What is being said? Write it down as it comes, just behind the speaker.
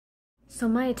So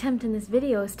my attempt in this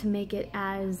video is to make it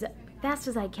as fast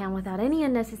as I can without any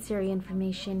unnecessary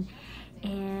information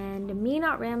and me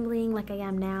not rambling like I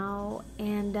am now,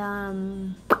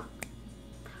 and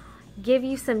give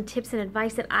you some tips and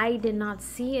advice that I did not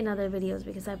see in other videos,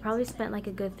 because I probably spent like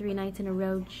a good 3 nights in a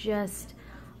row just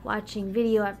watching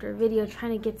video after video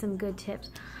trying to get some good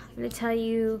tips. I'm going to tell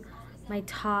you my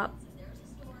top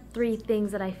 3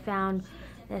 things that I found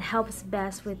that helps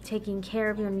best with taking care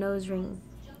of your nose ring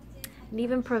and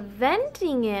even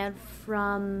preventing it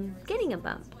from getting a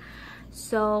bump.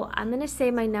 So I'm going to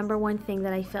say my number 1 thing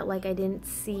that I felt like I didn't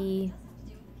see,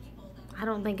 I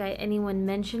don't think anyone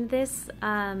mentioned this,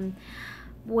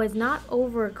 was not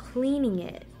over cleaning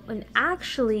it. When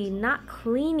actually not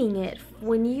cleaning it,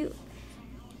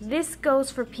 this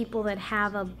goes for people that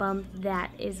have a bump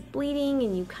that is bleeding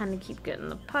and you kind of keep getting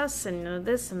the pus and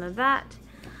this and that.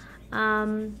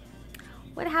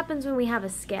 What happens when we have a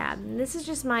scab? And this is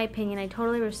just my opinion. I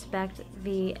totally respect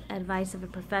the advice of a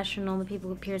professional, the people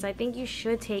with peers. I think you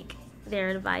should take their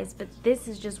advice, but this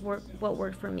is just what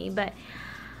worked for me. But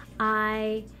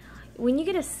when you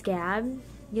get a scab,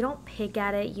 you don't pick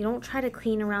at it, you don't try to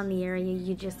clean around the area,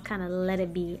 you just kind of let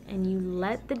it be, and you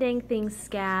let the dang thing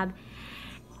scab.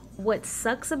 What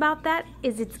sucks about that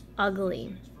is it's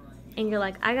ugly, and you're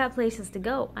like, I got places to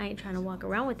go, I ain't trying to walk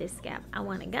around with this scab, I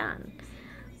want a gun.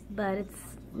 But it's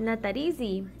not that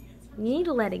easy. You need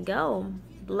to let it go,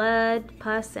 blood,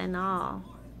 pus, and all.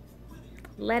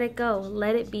 Let it go,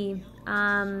 let it be.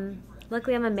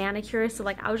 Luckily I'm a manicurist, so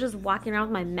like I was just walking around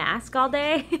with my mask all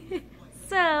day.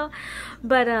 But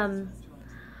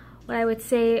what I would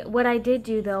say, what I did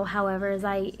do though, however, is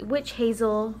witch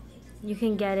hazel, you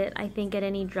can get it, I think, at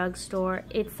any drugstore.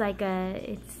 It's like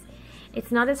it's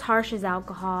not as harsh as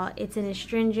alcohol. It's an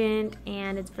astringent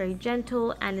and it's very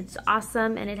gentle and it's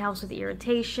awesome, and it helps with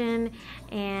irritation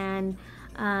and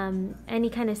any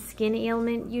kind of skin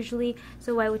ailment usually.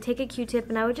 So I would take a Q-tip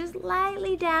and I would just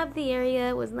lightly dab the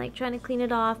area. It wasn't like trying to clean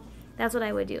it off. That's what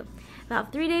I would do.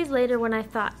 About 3 days later, when I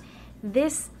thought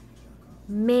this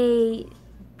may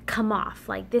come off,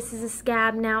 like this is a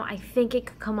scab now, I think it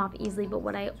could come off easily, but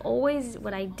what I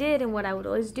did and what I would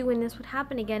always do when this would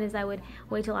happen again is I would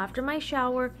wait till after my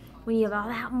shower, when you have all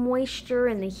that moisture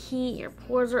and the heat, your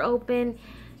pores are open,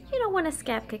 you don't want a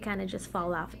scab could kind of just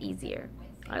fall off easier.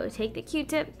 I would take the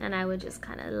Q-tip and I would just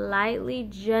kind of lightly,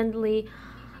 gently,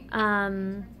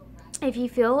 if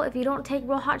you don't take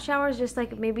real hot showers, just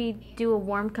like maybe do a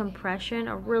warm compression,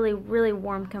 a really, really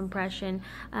warm compression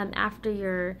after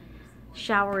your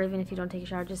shower. Even if you don't take a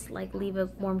shower, just like leave a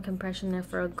warm compression there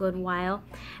for a good while,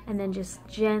 and then just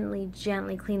gently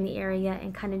clean the area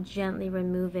and kind of gently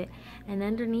remove it, and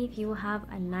underneath you will have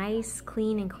a nice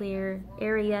clean and clear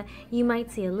area. You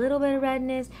might see a little bit of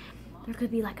redness, there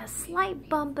could be like a slight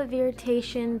bump of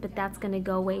irritation, but that's gonna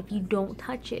go away if you don't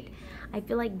touch it. I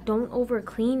feel like don't over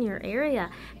clean your area.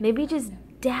 Maybe just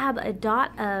dab a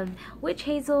dot of witch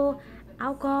hazel,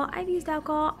 alcohol. I've used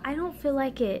alcohol. I don't feel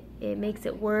like it makes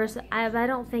it worse. I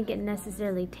don't think it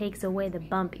necessarily takes away the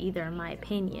bump either, in my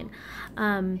opinion.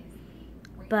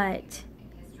 But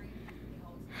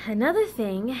another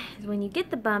thing is when you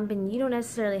get the bump and you don't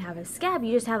necessarily have a scab,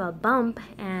 you just have a bump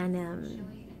and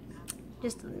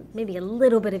just maybe a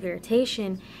little bit of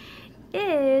irritation,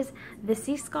 is the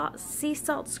sea salt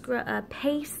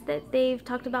paste that they've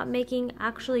talked about making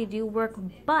actually do work.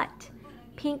 But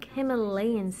pink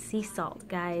Himalayan sea salt,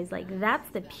 guys, like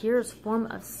that's the purest form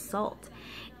of salt.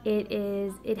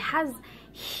 It has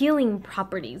healing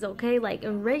properties, okay? Like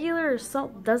a regular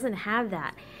salt doesn't have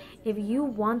that. If you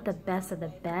want the best of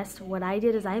the best, what I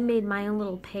did is I made my own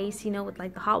little paste, with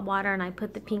like the hot water, and I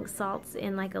put the pink salts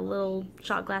in like a little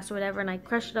shot glass or whatever, and I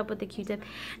crushed it up with the Q-tip,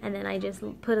 and then I just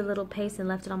put a little paste and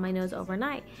left it on my nose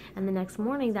overnight, and the next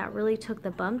morning that really took the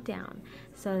bump down.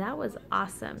 So that was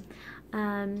awesome.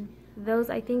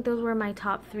 I think those were my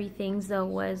top 3 things though,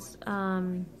 was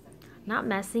not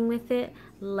messing with it,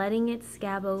 letting it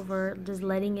scab over, just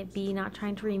letting it be, not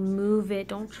trying to remove it.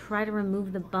 Don't try to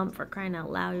remove the bump, for crying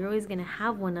out loud. You're always gonna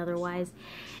have one otherwise.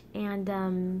 And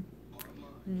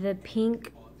the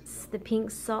pink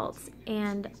salts.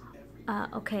 And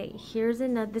okay, here's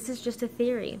another, this is just a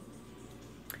theory.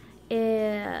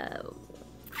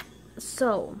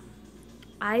 So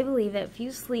I believe that if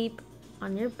you sleep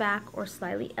on your back or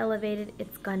slightly elevated,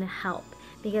 it's gonna help.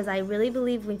 Because I really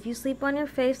believe if you sleep on your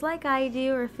face like I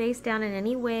do, or face down in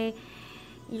any way,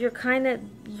 you're kind of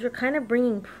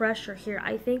bringing pressure here.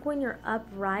 I think when you're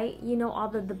upright, all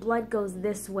the blood goes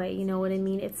this way, you know what I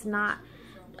mean? It's not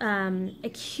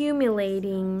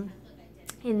accumulating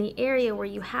in the area where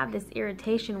you have this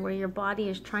irritation, where your body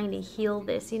is trying to heal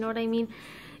this, you know what I mean?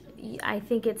 I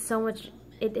think it's so much,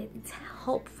 it's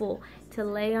helpful to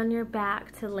lay on your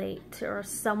back, or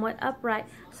somewhat upright,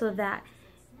 so that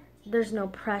there's no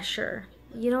pressure.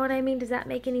 You know what I mean? Does that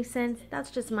make any sense?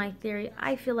 That's just my theory.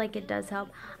 I feel like it does help.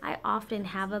 I often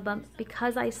have a bump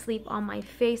because I sleep on my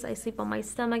face, I sleep on my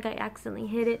stomach, I accidentally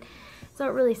hit it. So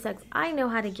it really sucks. I know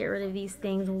how to get rid of these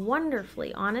things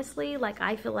wonderfully, honestly. Like,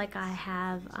 I feel like I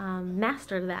have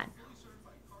mastered that.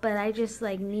 But I just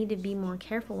like need to be more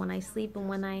careful when I sleep, and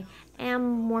when I am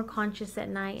more conscious at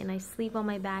night and I sleep on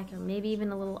my back, or maybe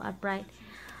even a little upright,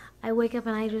 I wake up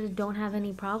and I just don't have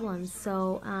any problems.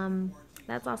 So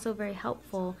that's also very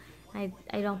helpful. I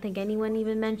don't think anyone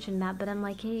even mentioned that, but I'm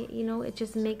like, hey, you know, it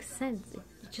just makes sense.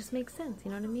 It just makes sense,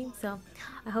 you know what I mean? So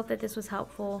I hope that this was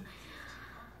helpful.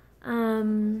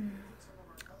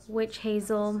 Witch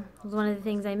hazel was one of the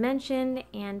things I mentioned,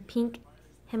 and pink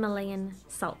Himalayan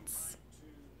salts.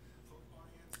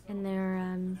 And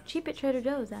they're cheap at Trader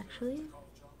Joe's, actually.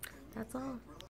 That's all.